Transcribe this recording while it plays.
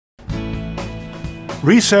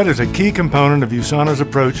Reset is a key component of USANA's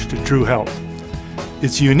approach to true health.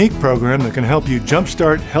 It's a unique program that can help you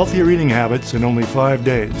jumpstart healthier eating habits in only 5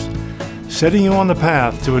 days, setting you on the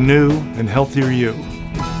path to a new and healthier you.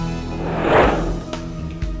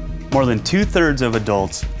 More than 2/3 of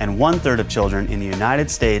adults and 1/3 of children in the United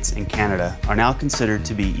States and Canada are now considered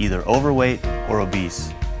to be either overweight or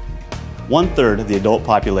obese. 1/3 of the adult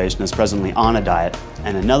population is presently on a diet,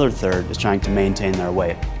 and another third is trying to maintain their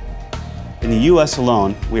weight. In the US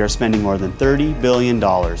alone, we are spending more than $30 billion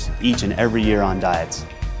each and every year on diets.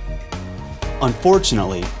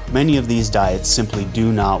 Unfortunately, many of these diets simply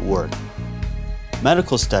do not work.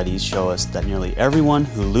 Medical studies show us that nearly everyone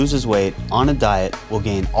who loses weight on a diet will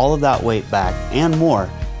gain all of that weight back and more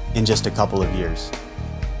in just a couple of years.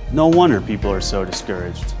 No wonder people are so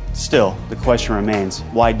discouraged. Still, the question remains,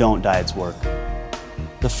 why don't diets work?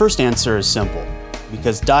 The first answer is simple,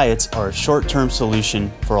 because diets are a short-term solution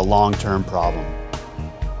for a long-term problem.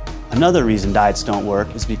 Another reason diets don't work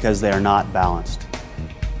is because they are not balanced.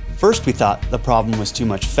 First, we thought the problem was too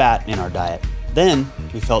much fat in our diet. Then,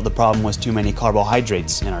 we felt the problem was too many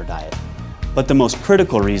carbohydrates in our diet. But the most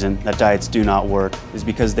critical reason that diets do not work is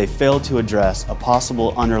because they fail to address a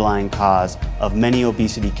possible underlying cause of many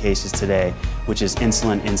obesity cases today, which is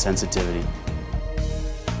insulin insensitivity.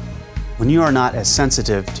 When you are not as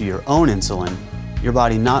sensitive to your own insulin, your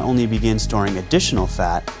body not only begins storing additional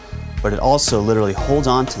fat, but it also literally holds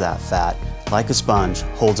on to that fat like a sponge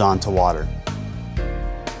holds on to water.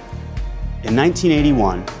 In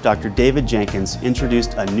 1981, Dr. David Jenkins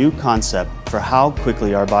introduced a new concept for how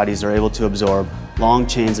quickly our bodies are able to absorb long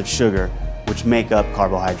chains of sugar, which make up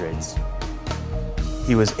carbohydrates.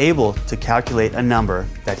 He was able to calculate a number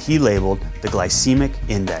that he labeled the glycemic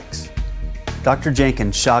index. Dr.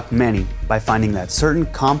 Jenkins shocked many by finding that certain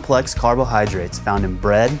complex carbohydrates found in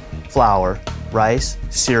bread, flour, rice,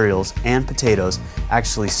 cereals, and potatoes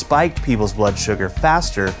actually spiked people's blood sugar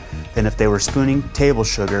faster than if they were spooning table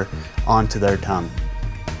sugar onto their tongue.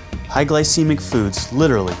 High glycemic foods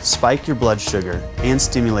literally spike your blood sugar and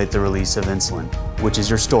stimulate the release of insulin, which is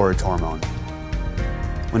your storage hormone.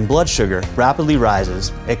 When blood sugar rapidly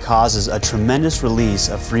rises, it causes a tremendous release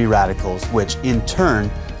of free radicals, which in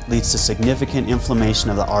turn leads to significant inflammation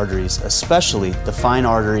of the arteries, especially the fine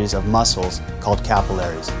arteries of muscles called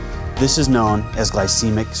capillaries. This is known as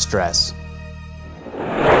glycemic stress.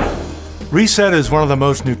 Reset is one of the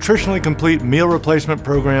most nutritionally complete meal replacement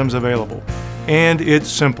programs available, and it's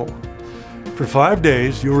simple. For 5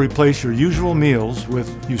 days, you'll replace your usual meals with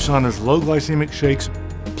USANA's low glycemic shakes,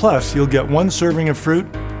 plus you'll get 1 serving of fruit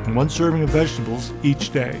and 1 serving of vegetables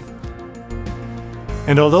each day.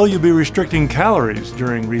 And although you'll be restricting calories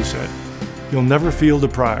during Reset, you'll never feel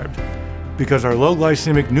deprived, because our low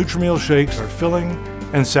glycemic NutriMeal shakes are filling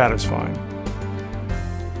and satisfying.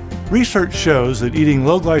 Research shows that eating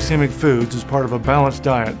low glycemic foods as part of a balanced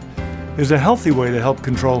diet is a healthy way to help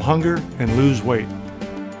control hunger and lose weight.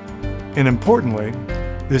 And importantly,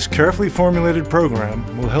 this carefully formulated program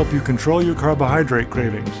will help you control your carbohydrate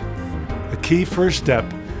cravings, a key first step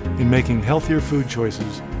in making healthier food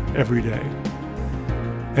choices every day.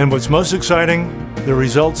 And what's most exciting, the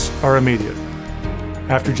results are immediate.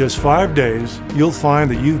 After just 5 days, you'll find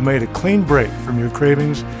that you've made a clean break from your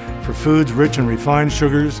cravings for foods rich in refined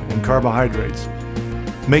sugars and carbohydrates,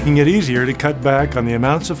 making it easier to cut back on the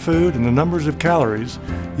amounts of food and the numbers of calories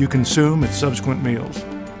you consume at subsequent meals.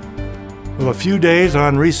 Will a few days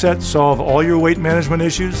on Reset solve all your weight management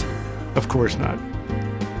issues? Of course not.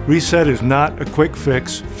 Reset is not a quick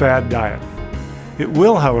fix fad diet. It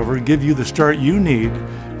will, however, give you the start you need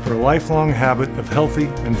for a lifelong habit of healthy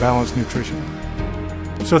and balanced nutrition.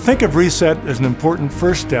 So think of Reset as an important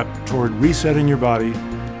first step toward resetting your body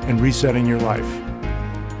and resetting your life.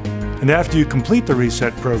 And after you complete the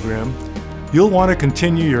Reset program, you'll want to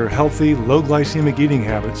continue your healthy, low glycemic eating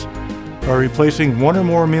habits by replacing 1 or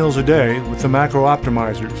more meals a day with the macro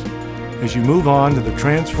optimizers as you move on to the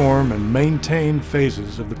transform and maintain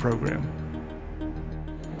phases of the program.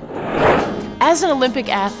 As an Olympic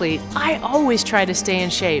athlete, I always try to stay in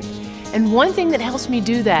shape. And one thing that helps me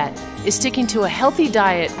do that is sticking to a healthy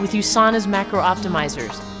diet with USANA's macro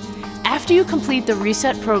optimizers. After you complete the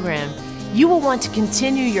Reset program, you will want to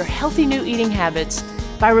continue your healthy new eating habits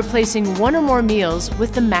by replacing 1 or more meals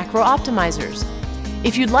with the macro optimizers.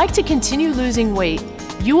 If you'd like to continue losing weight,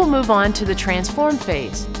 you will move on to the transform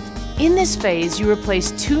phase. In this phase, you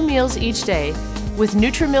replace 2 meals each day with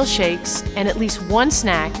NutriMeal shakes and at least 1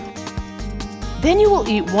 snack. Then you will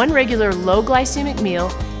eat 1 regular low glycemic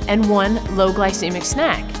meal and 1 low glycemic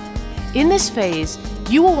snack. In this phase,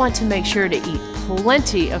 you will want to make sure to eat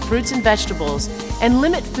plenty of fruits and vegetables and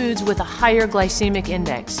limit foods with a higher glycemic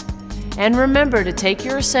index. And remember to take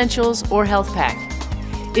your essentials or health pack.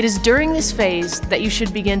 It is during this phase that you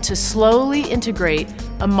should begin to slowly integrate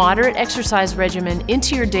a moderate exercise regimen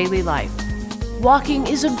into your daily life. Walking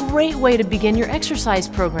is a great way to begin your exercise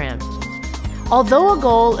program. Although a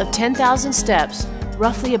goal of 10,000 steps,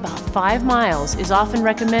 roughly about 5 miles, is often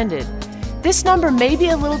recommended, this number may be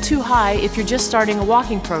a little too high if you're just starting a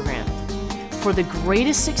walking program. For the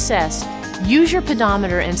greatest success, use your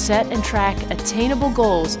pedometer and set and track attainable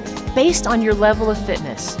goals based on your level of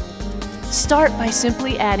fitness. Start by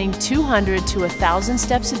simply adding 200 to 1,000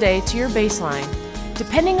 steps a day to your baseline,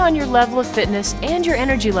 depending on your level of fitness and your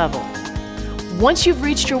energy level. Once you've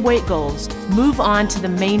reached your weight goals, move on to the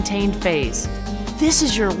maintained phase. This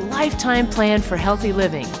is your lifetime plan for healthy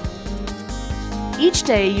living. Each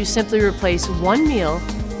day, you simply replace one meal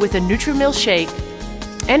with a Nutri-Mill shake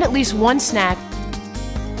and at least one snack.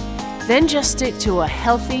 Then just stick to a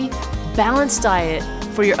healthy, balanced diet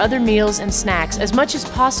for your other meals and snacks as much as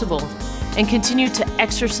possible, and continue to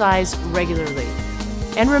exercise regularly.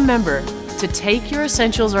 And remember to take your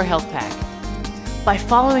essentials or health pack. By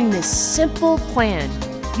following this simple plan,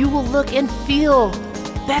 you will look and feel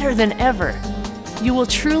better than ever. You will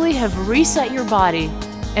truly have reset your body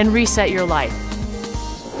and reset your life.